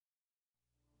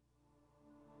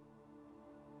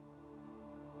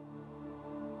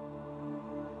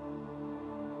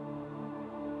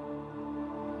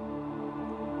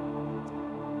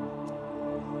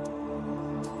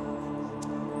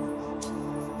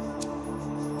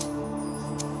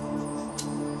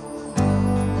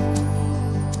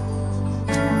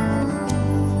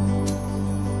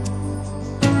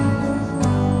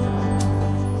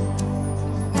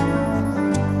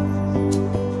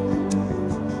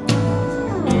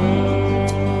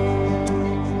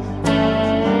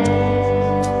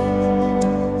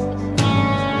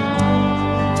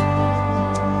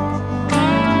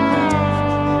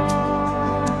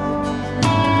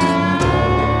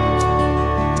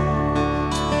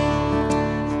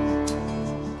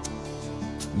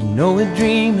know a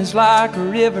dream is like a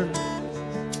river,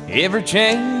 ever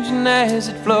changing as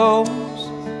it flows,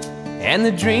 and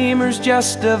the dreamer's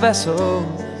just a vessel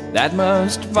that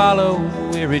must follow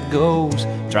where it goes,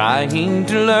 trying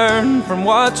to learn from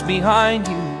what's behind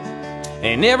you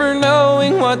and never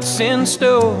knowing what's in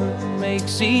store.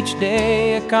 Makes each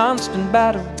day a constant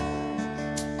battle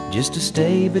just to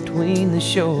stay between the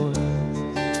shores.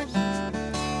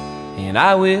 And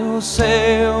I will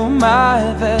sail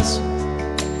my vessel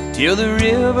till the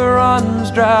river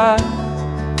runs dry,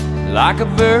 like a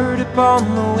bird upon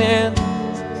the wind.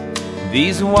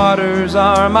 These waters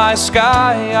are my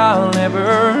sky, I'll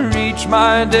never reach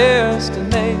my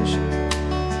destination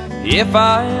if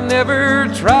I never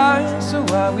try. So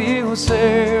I will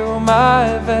sail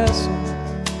my vessel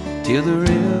till the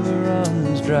river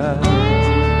runs dry.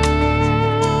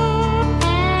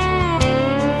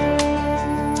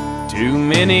 Too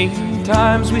many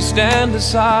times we stand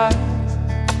aside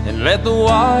and let the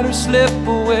water slip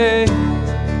away,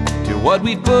 till what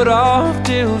we put off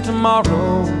till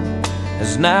tomorrow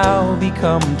has now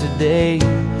become today.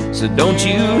 So don't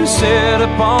you sit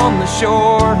upon the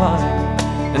shoreline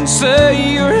and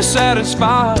say you're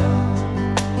satisfied.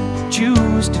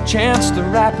 Choose to chance the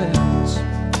rapids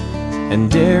and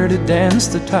dare to dance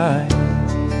the tide.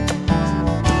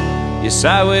 Yes,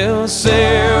 I will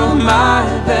sail my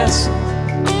vessel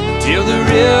till the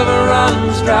river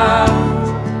runs dry,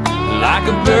 like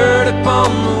a bird upon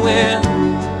the wind.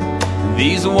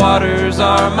 These waters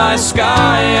are my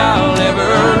sky, I'll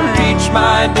never reach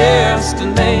my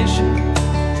destination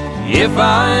if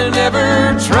I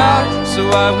never try. So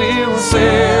I will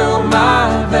sail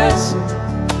my vessel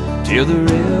till the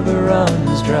river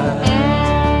runs dry.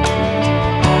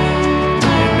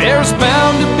 And there's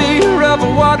bound to be rough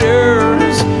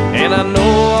waters, and I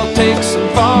know I'll take some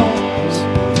falls,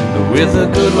 but with the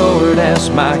good Lord as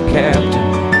my captain,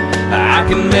 I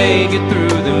can make it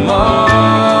through them all.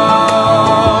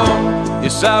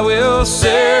 Yes, I will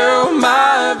sail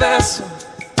my vessel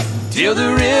till the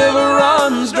river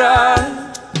runs dry,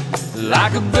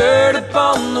 like a bird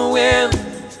upon the wind.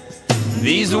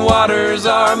 These waters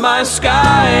are my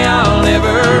sky, I'll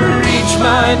never reach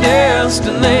my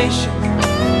destination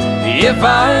if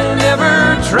I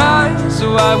never try.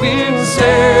 So I will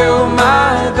sail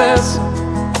my vessel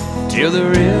till the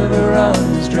river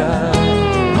runs dry.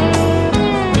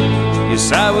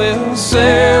 Yes, I will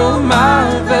sail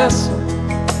my vessel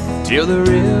till the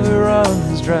river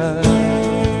runs dry.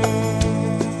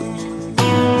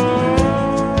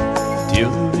 Till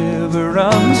the river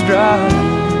runs dry.